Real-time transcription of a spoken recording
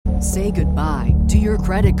Say goodbye to your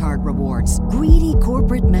credit card rewards. Greedy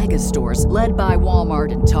corporate mega stores, led by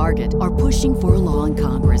Walmart and Target, are pushing for a law in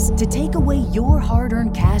Congress to take away your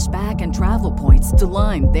hard-earned cash back and travel points to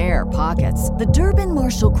line their pockets. The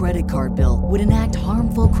Durbin-Marshall credit card bill would enact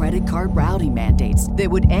harmful credit card routing mandates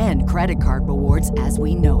that would end credit card rewards as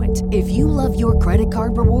we know it. If you love your credit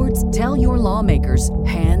card rewards, tell your lawmakers,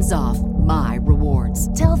 hands off my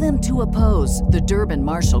rewards. Tell them to oppose the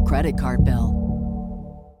Durbin-Marshall credit card bill.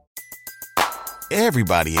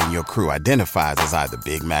 Everybody in your crew identifies as either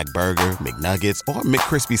Big Mac Burger, McNuggets, or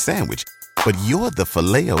McCrispy Sandwich. But you're the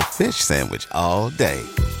Filet-O-Fish Sandwich all day.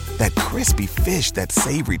 That crispy fish, that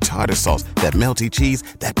savory tartar sauce, that melty cheese,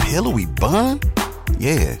 that pillowy bun.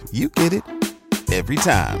 Yeah, you get it. Every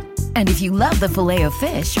time. And if you love the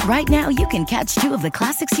Filet-O-Fish, right now you can catch two of the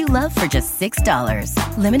classics you love for just $6.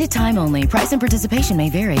 Limited time only. Price and participation may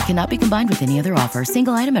vary. Cannot be combined with any other offer.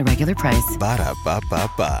 Single item at regular price.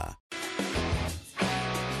 Ba-da-ba-ba-ba.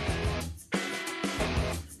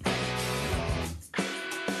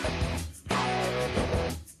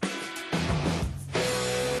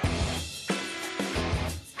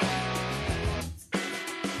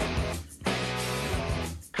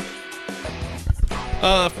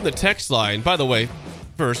 From the text line, by the way,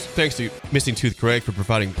 first, thanks to Missing Tooth Greg for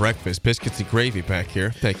providing breakfast, biscuits and gravy back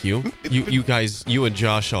here. Thank you. You guys, you and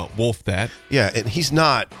Josh wolfed that. Yeah, and he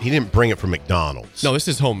didn't bring it from McDonald's. No, this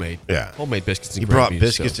is homemade. Yeah. Homemade biscuits and gravy. He brought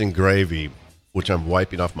biscuits and gravy, which I'm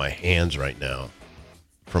wiping off my hands right now,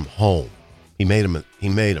 from home. He made them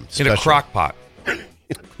special. In a crock pot. It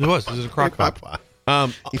was a crock pot.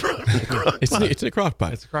 It's in a crock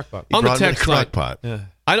pot. It's a crock pot. On the text line, yeah.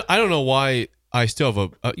 I don't know why I still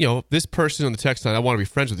have this person on the text line. I want to be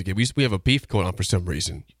friends with again. We have a beef going on for some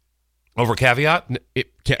reason. Over caveat?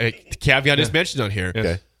 Caveat is mentioned on here.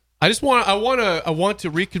 Okay. I want to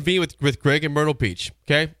reconvene with Greg in Myrtle Beach.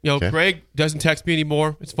 Okay. Greg doesn't text me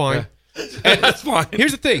anymore. It's fine. And that's fine.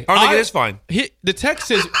 Here's the thing. I don't think it is fine. The text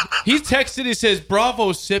says he texted. It says,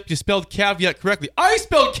 "Bravo, Sip. You spelled caveat correctly." I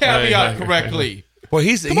spelled caveat correctly. Well,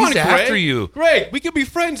 he's after you, Greg. We could be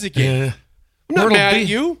friends again. Yeah. I'm not mad at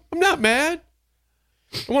you. I'm not mad.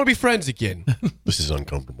 I want to be friends again. This is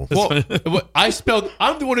uncomfortable. I'm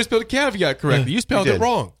the one who spelled caveat correctly. You spelled it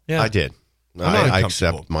wrong. Yeah. I did. I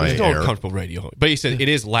accept my error. There's no uncomfortable radio. But he said it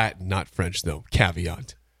is Latin, not French, though.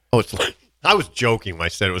 Caveat. Oh, it's Latin. I was joking when I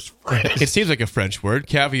said it was French. It seems like a French word.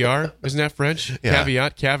 Caviar. Isn't that French? Yeah.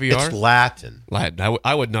 Caveat. Caviar. It's Latin. Latin.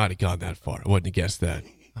 I would not have gone that far. I wouldn't have guessed that.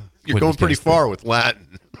 You're going pretty far with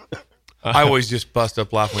Latin. I always just bust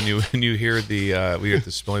up laugh when you hear the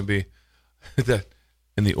spelling bee.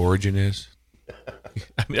 And the origin is.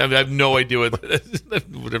 I have no idea what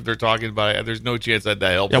they're talking about. There's no chance that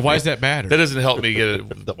helps. Yeah, why does that matter? That doesn't help me get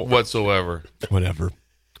it whatsoever. Whatever.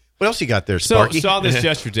 What else you got there, Sparky? So saw this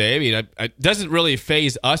yesterday. I mean, it doesn't really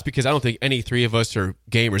phase us because I don't think any three of us are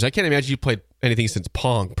gamers. I can't imagine you played anything since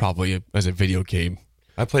Pong, probably as a video game.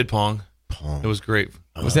 I played Pong. It was great.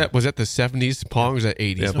 Was that the 70s Pong or was that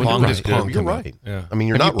 80s? Yeah, Pong is good. You're right. Yeah. I mean,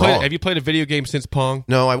 you're not wrong. Have you played a video game since Pong?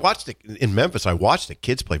 No, I watched it in Memphis. I watched the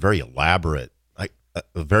kids play very elaborate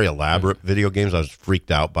video games. I was freaked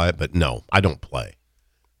out by it, but no, I don't play.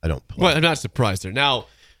 Well, I'm not surprised there. Now,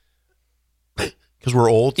 because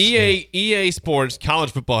we're old. EA Sports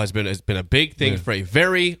college football has been a big thing for a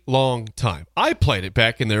very long time. I played it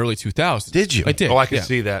back in the early 2000s. Did you? I did. Oh, I can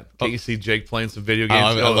see that. Can you see Jake playing some video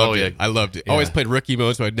games? I loved it. Always played rookie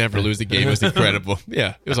mode, so I'd never lose the game. It was incredible.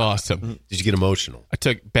 Yeah, it was awesome. Did you get emotional? I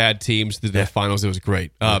took bad teams to the finals. It was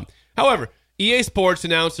great. However, EA Sports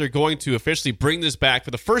announced they're going to officially bring this back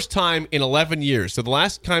for the first time in 11 years. So the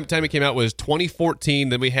last time it came out was 2014.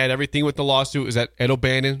 Then we had everything with the lawsuit. Is that Ed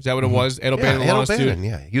O'Bannon? Is that what it was? Ed O'Bannon lawsuit? O'Bannon,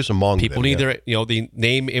 yeah. He was among people need their the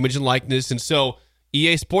name, image, and likeness. And so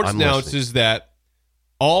EA Sports announces that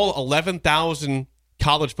all 11,000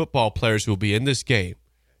 college football players who will be in this game,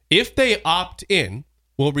 if they opt in,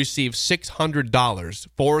 will receive $600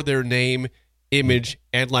 for their name, image,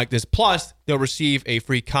 and likeness. Plus, they'll receive a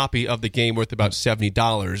free copy of the game worth about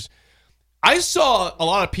 $70. I saw a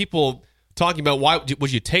lot of people talking about why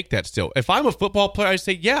would you take that still. If I'm a football player, I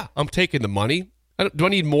say, yeah, I'm taking the money. Do I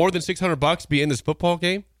need more than $600 to be in this football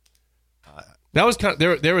game? That was kind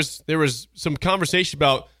of, there was some conversation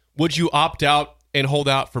about would you opt out and hold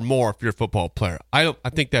out for more if you're a football player. I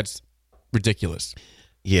think that's ridiculous.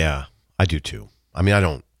 Yeah, I do too. I mean, I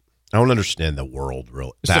don't understand the world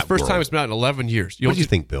real. It's the first time it's been out in 11 years. What do you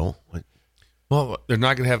think, Bill? Well, they're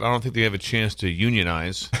not going to have. I don't think they have a chance to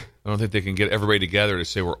unionize. I don't think they can get everybody together to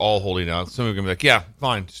say we're all holding out. Some are going to be like, yeah,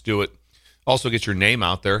 fine, just do it. Also, get your name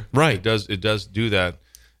out there. Right. It does do that.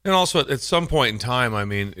 And also, at some point in time, I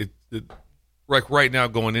mean, right now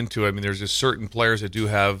going into it, I mean, there's just certain players that do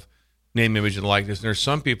have name, image, and likeness, and there's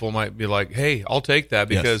some people might be like, hey, I'll take that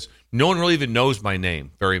because no one really even knows my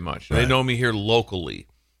name very much. Right. They know me here locally.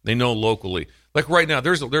 They know locally. Like right now,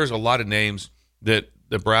 there's a lot of names that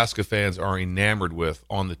Nebraska fans are enamored with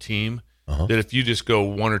on the team that if you just go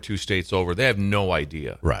one or two states over, they have no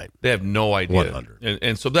idea. Right. They have no idea. 100.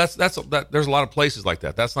 And so that's there's a lot of places like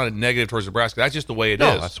that. That's not a negative towards Nebraska. That's just the way it is.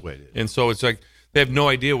 No, that's the way it is. And so it's like they have no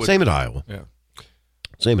idea what. Same at Iowa. Yeah.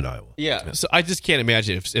 Same at Iowa. Yeah. So I just can't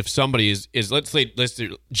imagine if somebody is let's say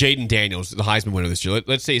Jaden Daniels, the Heisman winner this year.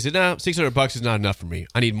 Let's say he said, "No, $600 is not enough for me.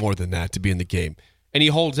 I need more than that to be in the game," and he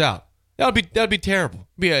holds out. That'd be terrible.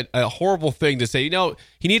 It'd be a horrible thing to say.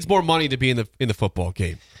 He needs more money to be in the football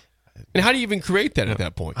game. And how do you even create that at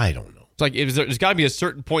that point? I don't know. It's like there's got to be a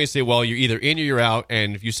certain point you say, well, you're either in or you're out,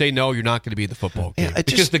 and if you say no, you're not going to be in the football game. Yeah,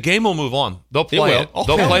 because the game will move on. They'll play it. Oh,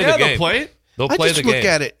 They'll play the game. They'll play it. They'll play I just the look game.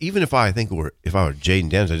 at it, even if I were Jaden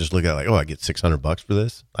Daniels, I just look at it like, oh, I get $600 for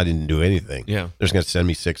this. I didn't do anything. Yeah. They're just going to send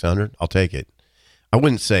me $600. I'll take it. I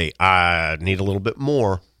wouldn't say I need a little bit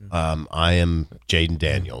more. I am Jaden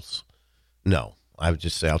Daniels. No. I would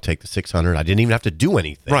just say I'll take the $600. I didn't even have to do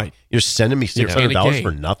anything. Right. You're sending me $600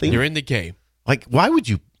 for nothing? You're in the game. Like, why would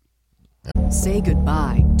you? Say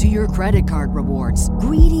goodbye to your credit card rewards.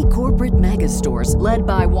 Greedy corporate mega stores, led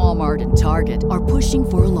by Walmart and Target, are pushing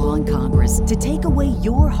for a law in Congress to take away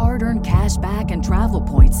your hard-earned cash back and travel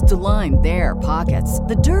points to line their pockets.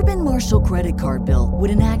 The Durbin-Marshall credit card bill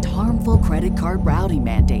would enact harmful credit card routing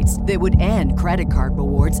mandates that would end credit card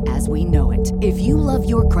rewards as we know it. If you love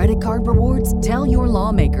your credit card rewards, tell your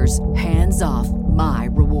lawmakers, hands off my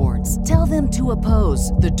rewards. Tell them to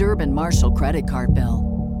oppose the Durbin-Marshall credit card bill.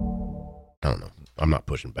 I don't know. I'm not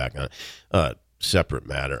pushing back on it. Separate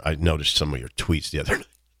matter. I noticed some of your tweets the other night.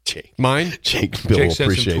 Jake. Mine? Jake, Bill Jake will sent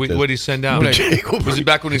appreciate some tweet. this. What did he send out? Was it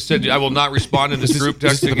back when he said, I will not respond in this group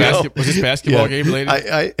text again? Was this basketball game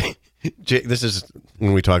related? Jake, this is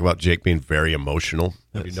when we talk about Jake being very emotional.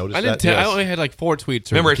 Have you noticed that? I only had like 4 tweets.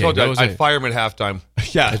 Remember, I told you I'd fire him at halftime.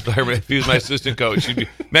 Yeah. I'd fire him if he was my assistant coach.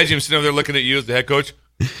 Imagine him sitting over there looking at you as the head coach.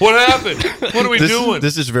 What happened? What are we doing?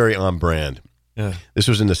 This is very on brand. Yeah. This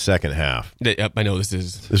was in the second half. Yep, I know this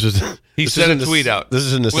is. He sent a tweet out. This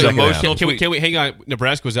is in the With second emotional half. tweet. Can we hang on?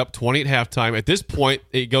 Nebraska was up 20 at halftime. At this point,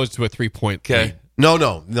 it goes to a 3-point lead.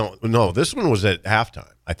 No. This one was at halftime,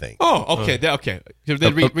 I think. Oh, okay. Okay.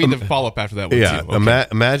 Then read the follow-up after that one, Yeah. too. Okay.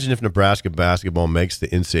 Imagine if Nebraska basketball makes the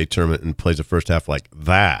NCAA tournament and plays the first half like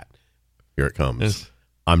that. Here it comes. Yes.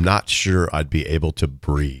 I'm not sure I'd be able to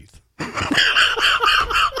breathe.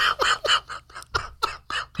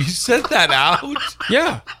 You sent that out?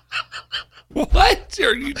 Yeah. What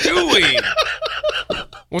are you doing?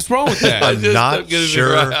 What's wrong with that? I'm not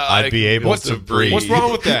sure I'd be able to breathe. What's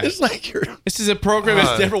wrong with that? It's like This is a program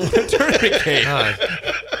that's never won a tournament game.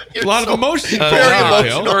 A lot of emotion.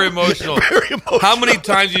 Very emotional. How many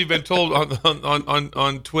times have you been told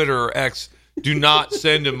on Twitter or X, do not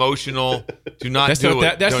send emotional, do not do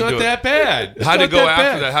it. That's not that bad. How'd it go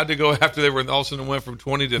after that? How'd it go after they were all of a sudden went from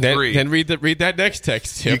 20 to 3? Then read that next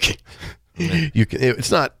text, Tim. You can,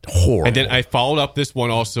 it's not horrible. And then I followed up this one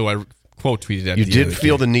also. I quote tweeted at you the did other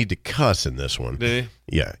feel day. the need to cuss in this one. Did you?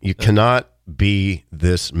 Yeah. You cannot be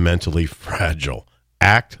this mentally fragile.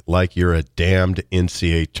 Act like you're a damned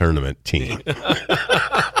NCAA tournament team.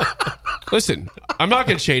 Listen, I'm not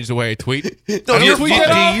going to change the way I tweet. Do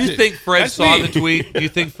you think Fred saw the tweet? Do you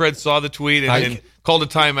think Fred saw the tweet and called a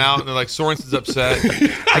timeout and they're like, Sorensen's upset.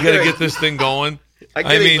 I got to get this thing going.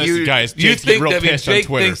 I mean, you guys, you Jake's getting think real that pissed on Jake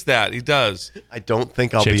Twitter. thinks that. He does. I don't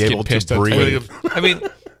think I'll Jake's be getting able pissed to on breathe. I mean,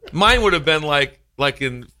 mine would have been like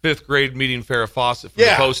in 5th grade meeting Farrah Fawcett from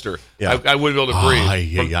the poster. Yeah. I wouldn't be able to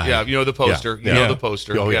breathe. Yeah. You know the poster. Yeah. You know the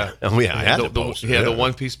poster. Oh, yeah. Oh, yeah. I had the poster. Yeah, the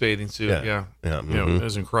one-piece bathing suit. Yeah. Yeah. You know, it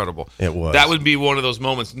was incredible. It was. That would be one of those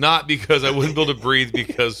moments, not because I wouldn't be able to breathe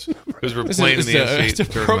because we're playing in the It's a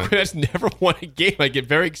NCAA program tournament. that's never won a game. I get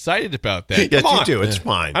very excited about that. Yes, Come you on. do. It's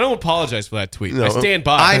fine. I don't apologize for that tweet. No, I stand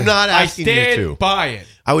by it. I'm not asking you I stand to. by it.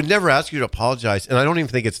 I would never ask you to apologize, and I don't even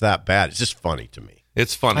think it's that bad. It's just funny to me.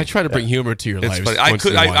 It's funny. I try to bring humor to your It's lives.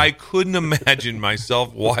 funny. I I couldn't imagine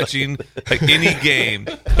myself watching like any game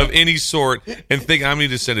of any sort and think I need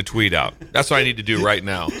to send a tweet out. That's what I need to do right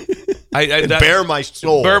now. Bare my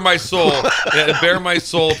soul. Bare my soul. Bare my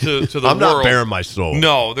soul to the world. I'm not bearing my soul.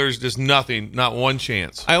 No, there's just nothing, not one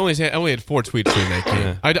chance. I only had 4 tweets during that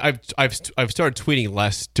game. I've started tweeting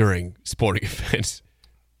less during sporting events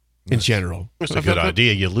in general. It's a good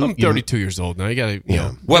idea. You lose. I'm 32 years old now. You got to, you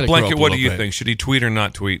know. What gotta grow blanket? up a What do little you bit. think? Should he tweet or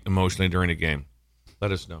not tweet emotionally during a game?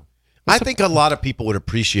 Let us know. I think a lot of people would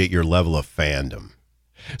appreciate your level of fandom.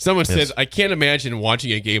 Someone says, I can't imagine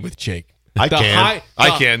watching a game with Jake. I can.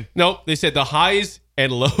 I can. No, they said the highs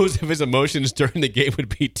and lows of his emotions during the game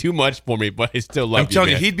would be too much for me, but I still love I'm telling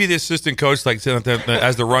you, man. he'd be the assistant coach, like sitting there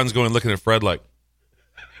as the run's going, looking at Fred, like,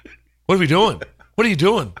 "What are we doing? What are you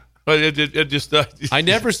doing?" It just. I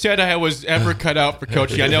never said I was ever cut out for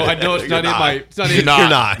coaching. I know it's not in my. It's not in. You're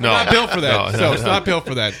not. I'm not built for that. No, It's not built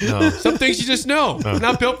for that. No. Some things you just know. I'm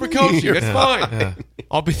not built for coaching. It's fine. Yeah.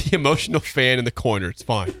 I'll be the emotional fan in the corner. It's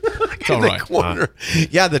fine. It's all right. Corner.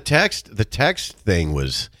 Yeah, the text thing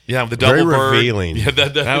was the double very bird. revealing. Yeah,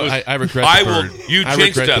 I regret the bird. You I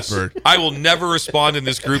jinxed regret us. the bird. I will never respond in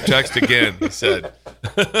this group text again. He said.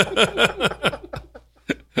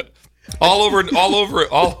 all over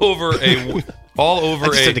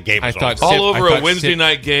a Wednesday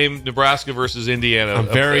night game, Nebraska versus Indiana. I'm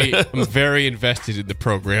very invested in the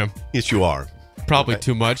program. Yes, you are. Probably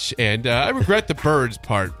too much, and I regret the birds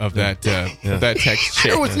part of that that text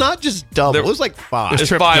chain. It was not just double. It was like 5. It was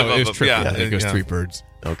There's 5 no, of it was them. triple. Yeah, I think it was yeah. 3 birds.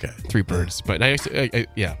 Okay. 3 birds. But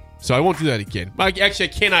yeah. So I won't do that again.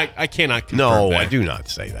 Actually, I cannot confirm No, that. I do not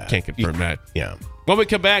say that. Can't confirm that. Yeah. When we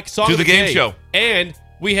come back, song To of the game day. show. And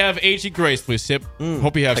we have Agent Grace, please, Sip.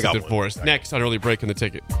 Hope you have I got something one. for us. Next on Early Break in the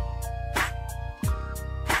Ticket.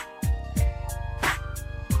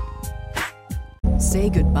 Say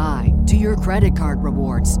goodbye to your credit card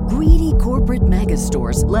rewards. Greedy corporate mega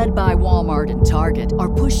stores, led by Walmart and Target,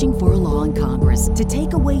 are pushing for a law in Congress to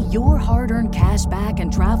take away your hard-earned cash back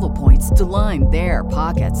and travel points to line their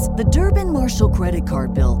pockets. The Durbin-Marshall credit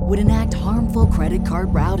card bill would enact harmful credit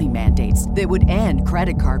card routing mandates that would end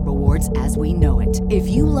credit card rewards as we know it. If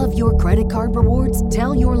you love your credit card rewards,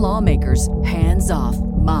 tell your lawmakers, hands off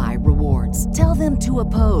my rewards. Tell them to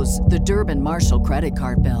oppose the Durbin-Marshall credit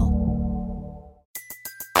card bill.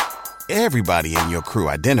 Everybody in your crew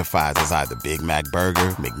identifies as either Big Mac Burger,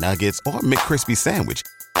 McNuggets, or McCrispy Sandwich.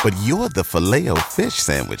 But you're the Filet-O-Fish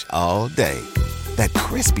Sandwich all day. That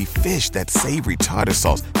crispy fish, that savory tartar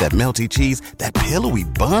sauce, that melty cheese, that pillowy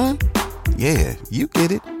bun. Yeah, you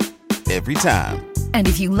get it. Every time. And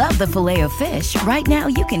if you love the Filet-O-Fish, right now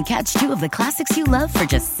you can catch 2 of the classics you love for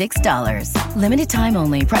just $6. Limited time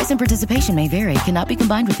only. Price and participation may vary. Cannot be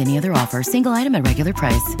combined with any other offer. Single item at regular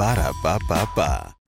price. Ba-da-ba-ba-ba.